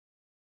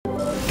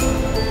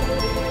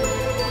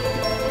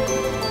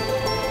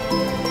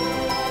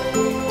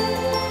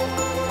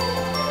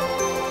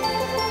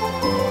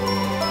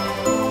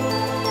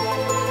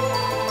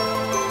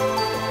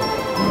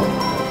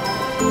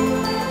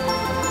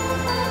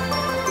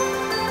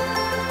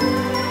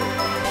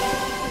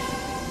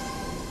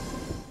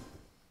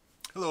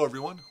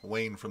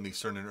Wayne from the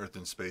CERN and Earth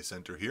and Space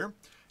Center here.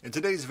 In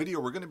today's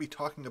video, we're going to be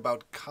talking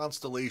about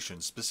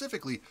constellations,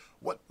 specifically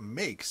what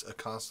makes a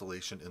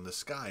constellation in the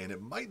sky, and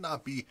it might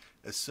not be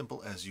as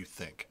simple as you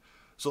think.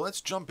 So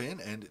let's jump in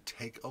and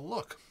take a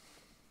look.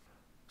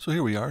 So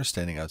here we are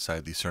standing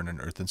outside the CERN and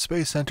Earth and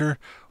Space Center.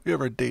 We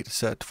have our date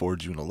set for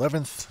June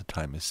 11th. The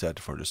time is set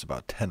for just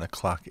about 10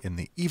 o'clock in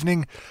the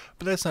evening,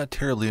 but that's not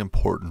terribly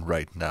important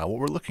right now. What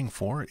we're looking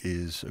for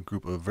is a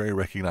group of very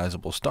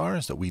recognizable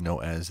stars that we know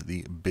as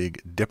the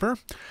Big Dipper.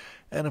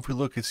 And if we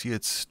look and see,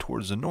 it's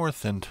towards the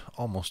north and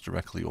almost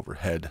directly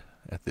overhead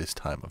at this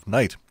time of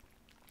night.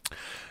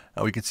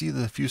 Now we can see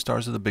the few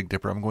stars of the Big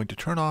Dipper. I'm going to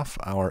turn off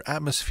our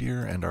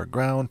atmosphere and our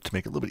ground to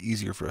make it a little bit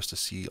easier for us to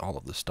see all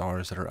of the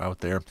stars that are out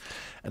there.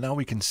 And now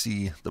we can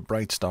see the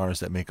bright stars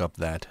that make up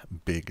that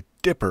Big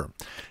Dipper.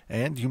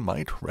 And you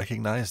might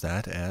recognize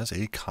that as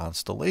a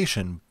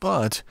constellation,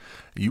 but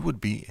you would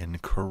be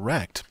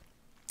incorrect.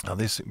 Now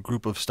this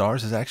group of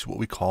stars is actually what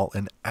we call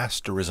an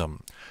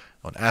asterism.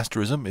 An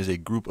asterism is a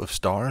group of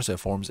stars that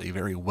forms a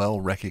very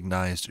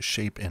well-recognized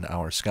shape in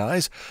our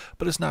skies,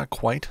 but it's not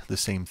quite the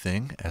same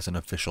thing as an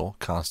official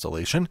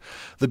constellation.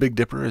 The Big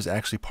Dipper is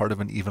actually part of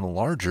an even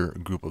larger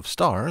group of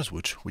stars,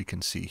 which we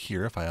can see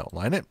here if I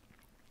outline it.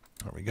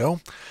 There we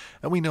go.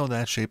 And we know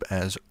that shape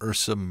as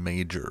Ursa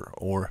Major,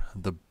 or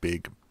the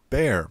Big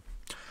Bear.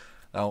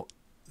 Now,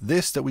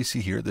 this that we see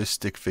here, this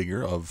stick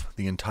figure of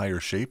the entire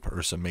shape,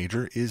 Ursa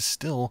Major, is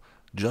still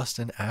just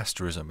an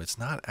asterism. It's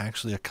not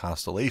actually a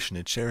constellation.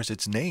 It shares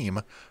its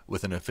name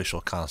with an official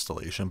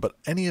constellation, but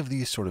any of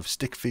these sort of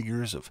stick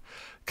figures of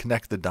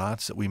connect the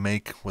dots that we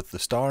make with the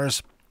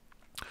stars,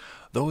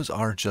 those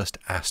are just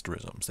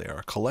asterisms. They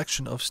are a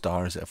collection of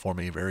stars that form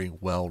a very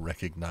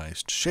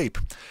well-recognized shape.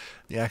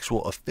 The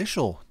actual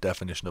official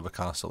definition of a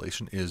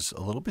constellation is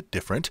a little bit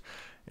different,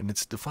 and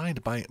it's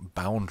defined by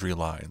boundary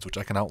lines, which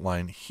I can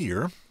outline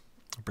here.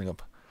 I'll bring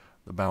up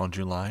the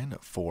boundary line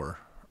for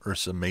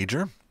Ursa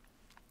Major.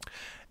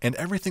 And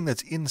everything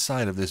that's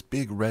inside of this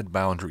big red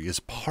boundary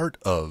is part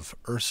of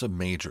Ursa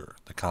Major,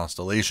 the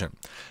constellation.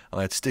 Now,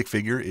 that stick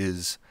figure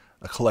is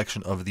a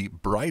collection of the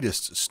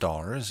brightest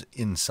stars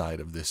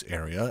inside of this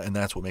area, and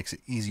that's what makes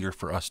it easier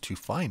for us to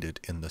find it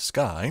in the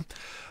sky.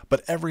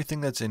 But everything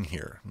that's in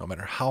here, no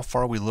matter how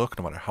far we look,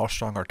 no matter how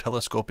strong our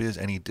telescope is,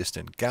 any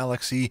distant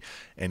galaxy,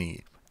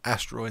 any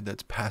asteroid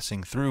that's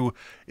passing through,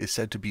 is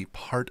said to be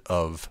part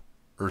of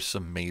Ursa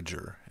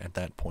Major at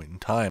that point in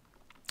time.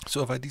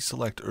 So if I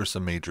deselect Ursa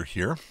Major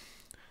here,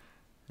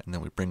 and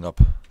then we bring up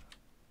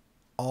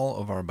all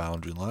of our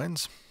boundary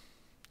lines,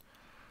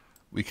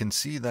 we can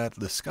see that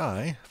the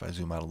sky, if I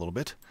zoom out a little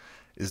bit,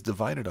 is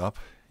divided up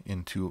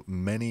into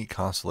many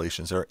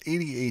constellations. There are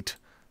 88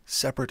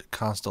 separate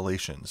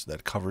constellations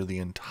that cover the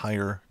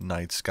entire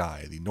night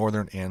sky, the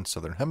northern and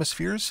southern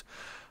hemispheres.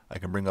 I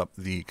can bring up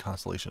the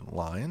constellation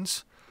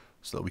lines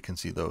so that we can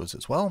see those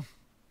as well,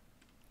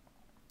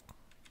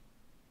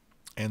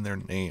 and their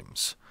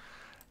names.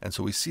 And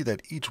so we see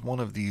that each one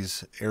of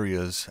these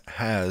areas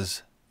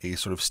has a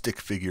sort of stick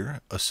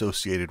figure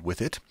associated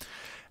with it.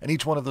 And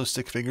each one of those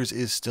stick figures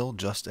is still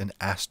just an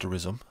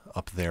asterism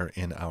up there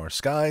in our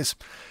skies.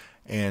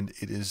 And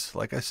it is,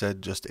 like I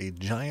said, just a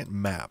giant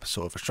map.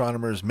 So if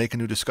astronomers make a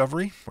new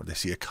discovery, or they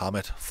see a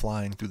comet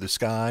flying through the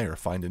sky, or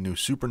find a new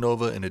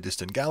supernova in a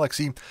distant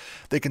galaxy,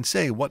 they can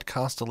say what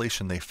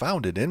constellation they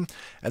found it in,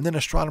 and then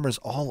astronomers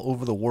all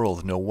over the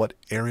world know what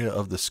area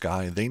of the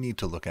sky they need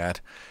to look at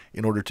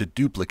in order to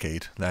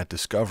duplicate that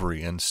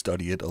discovery and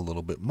study it a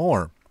little bit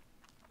more.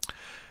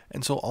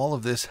 And so all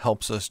of this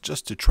helps us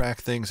just to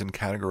track things and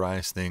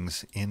categorize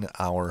things in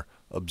our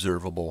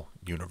observable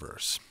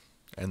universe.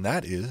 And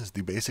that is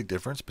the basic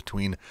difference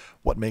between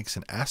what makes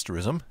an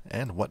asterism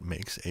and what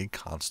makes a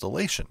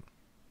constellation.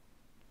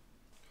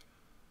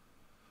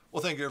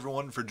 Well, thank you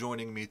everyone for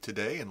joining me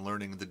today and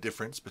learning the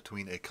difference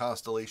between a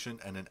constellation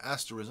and an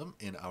asterism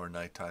in our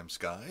nighttime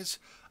skies.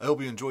 I hope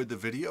you enjoyed the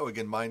video.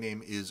 Again, my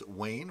name is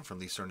Wayne from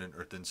the CERN and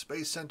Earth and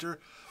Space Center.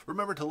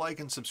 Remember to like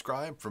and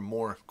subscribe for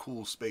more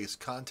cool space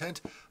content,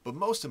 but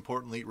most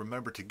importantly,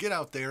 remember to get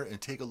out there and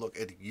take a look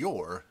at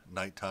your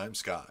nighttime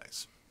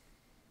skies.